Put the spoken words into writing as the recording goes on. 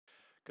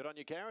Good on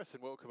you, Gareth,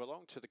 and welcome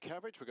along to the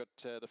coverage. We've got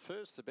the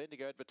first, the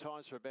Bendigo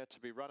Advertiser, about to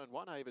be run, and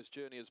one Ava's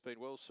Journey has been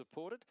well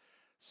supported.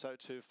 So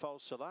too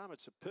False Alarm.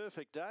 It's a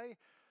perfect day.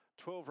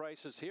 12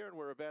 races here, and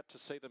we're about to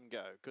see them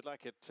go. Good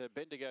luck at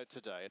Bendigo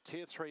today. A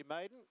Tier 3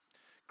 maiden.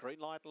 Green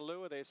light and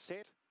lure, they're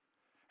set.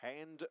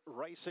 And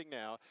racing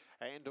now,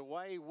 and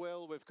away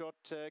well. We've got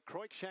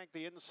Croikshank,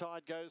 the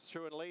inside, goes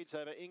through and leads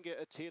over Inga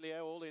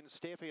Attilio, all in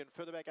Steffi, and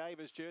further back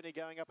Ava's Journey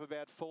going up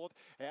about fourth.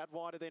 Out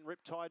wider then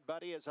Riptide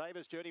Buddy as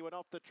Ava's Journey went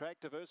off the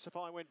track.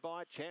 Diversify went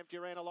by. Champ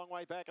Duran a long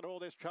way back, and all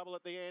this trouble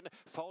at the end.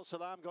 False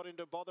Alarm got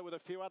into bother with a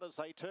few others.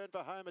 They turn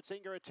for home. It's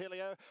Inga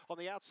Attilio on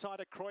the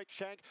outside of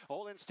Croikshank.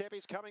 All in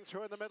Steffi's coming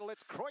through in the middle.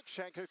 It's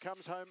Croikshank who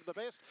comes home the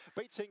best.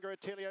 Beats Inga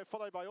Attilio,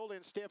 followed by All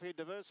in Steffi,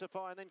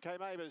 Diversify, and then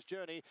came Ava's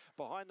Journey.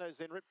 Behind those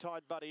then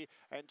Riptide Buddy,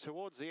 and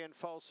towards the end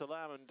False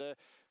Alarm and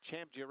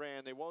Champ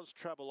Duran. There was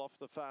trouble off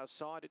the far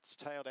side. It's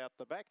tailed out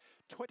the back.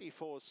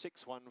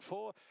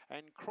 24.614,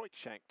 and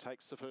Croikshank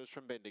takes the first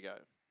from Bendigo.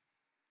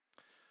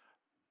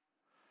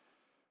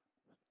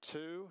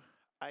 2,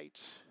 8,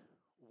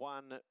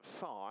 1,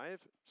 5,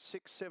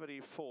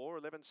 674,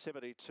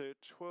 1172,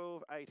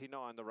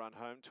 1289 the run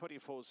home.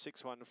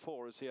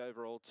 24.614 is the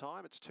overall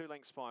time. It's 2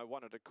 lengths by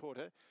 1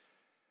 1/4,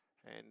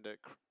 and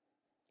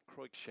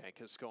Croikshank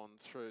has gone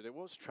through. There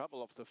was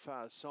trouble off the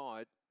far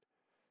side.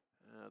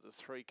 The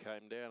 3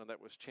 came down, and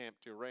that was Champ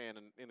Duran.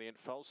 And in the end,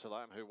 False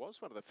Alarm, who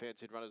was one of the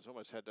fancied runners,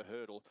 almost had to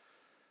hurdle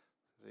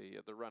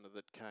the runner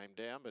that came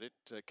down, but it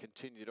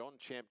continued on.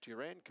 Champ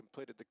Duran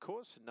completed the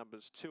course in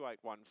numbers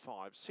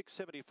 2815,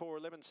 674,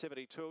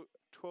 1172,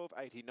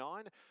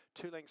 1289,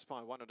 2 lengths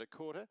by 1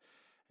 1/4.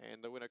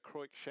 And the winner,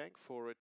 Croikshank, for